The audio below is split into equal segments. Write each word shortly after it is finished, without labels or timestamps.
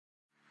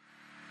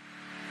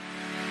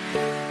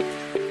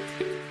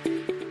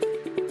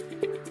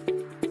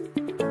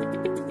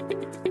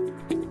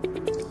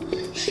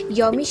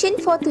Your mission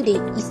for today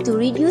is to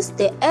reduce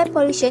the air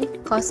pollution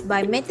caused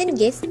by methane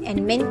gas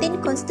and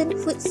maintain constant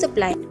food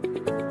supply.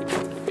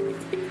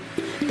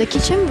 The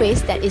kitchen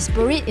waste that is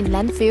buried in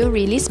landfill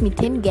releases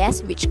methane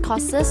gas which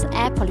causes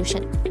air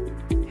pollution.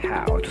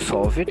 How to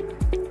solve it?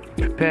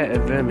 Prepare a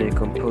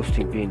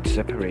vermicomposting bin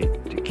to separate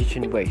the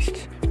kitchen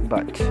waste.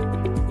 But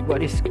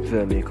what is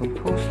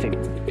vermicomposting?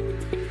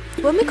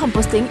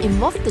 Vermicomposting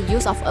involves the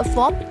use of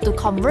earthworm to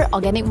convert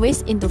organic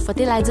waste into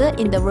fertilizer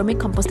in the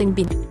vermicomposting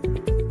bin.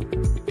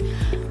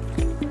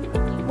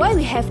 Why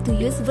we have to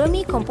use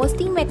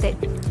vermicomposting method?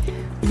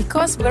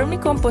 Because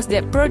vermicompost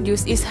that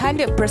produced is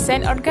 100%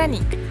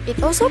 organic.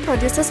 It also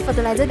produces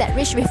fertilizer that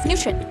rich with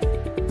nutrients.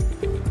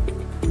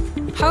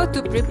 How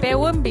to prepare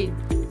worm bin?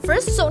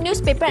 First, soak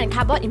newspaper and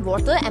cardboard in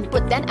water and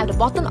put them at the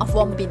bottom of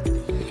worm bin.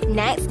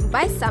 Next,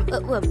 buy some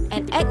earthworm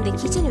and add the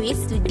kitchen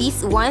waste to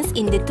this once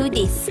in the 2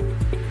 days.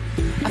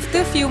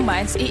 After a few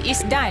months, it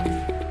is done.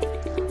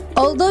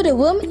 Although the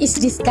worm is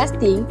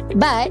disgusting,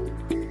 but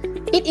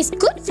it is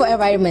good for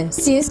environment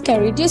since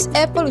can reduce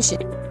air pollution.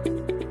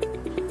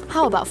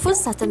 How about food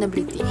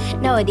sustainability?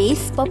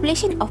 Nowadays,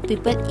 population of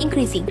people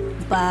increasing,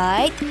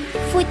 but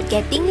food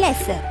getting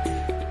lesser.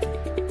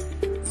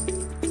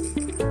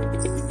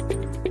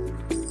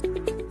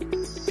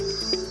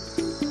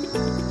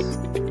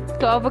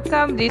 To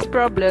overcome these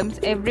problems,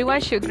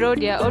 everyone should grow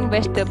their own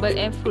vegetables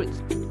and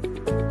fruits.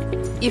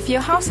 If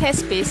your house has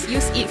space,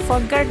 use it for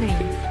gardening.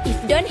 If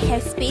don't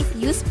have space,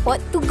 use pot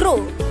to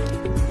grow.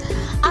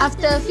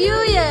 After a few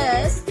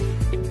years,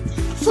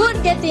 food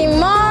getting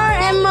more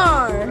and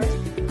more.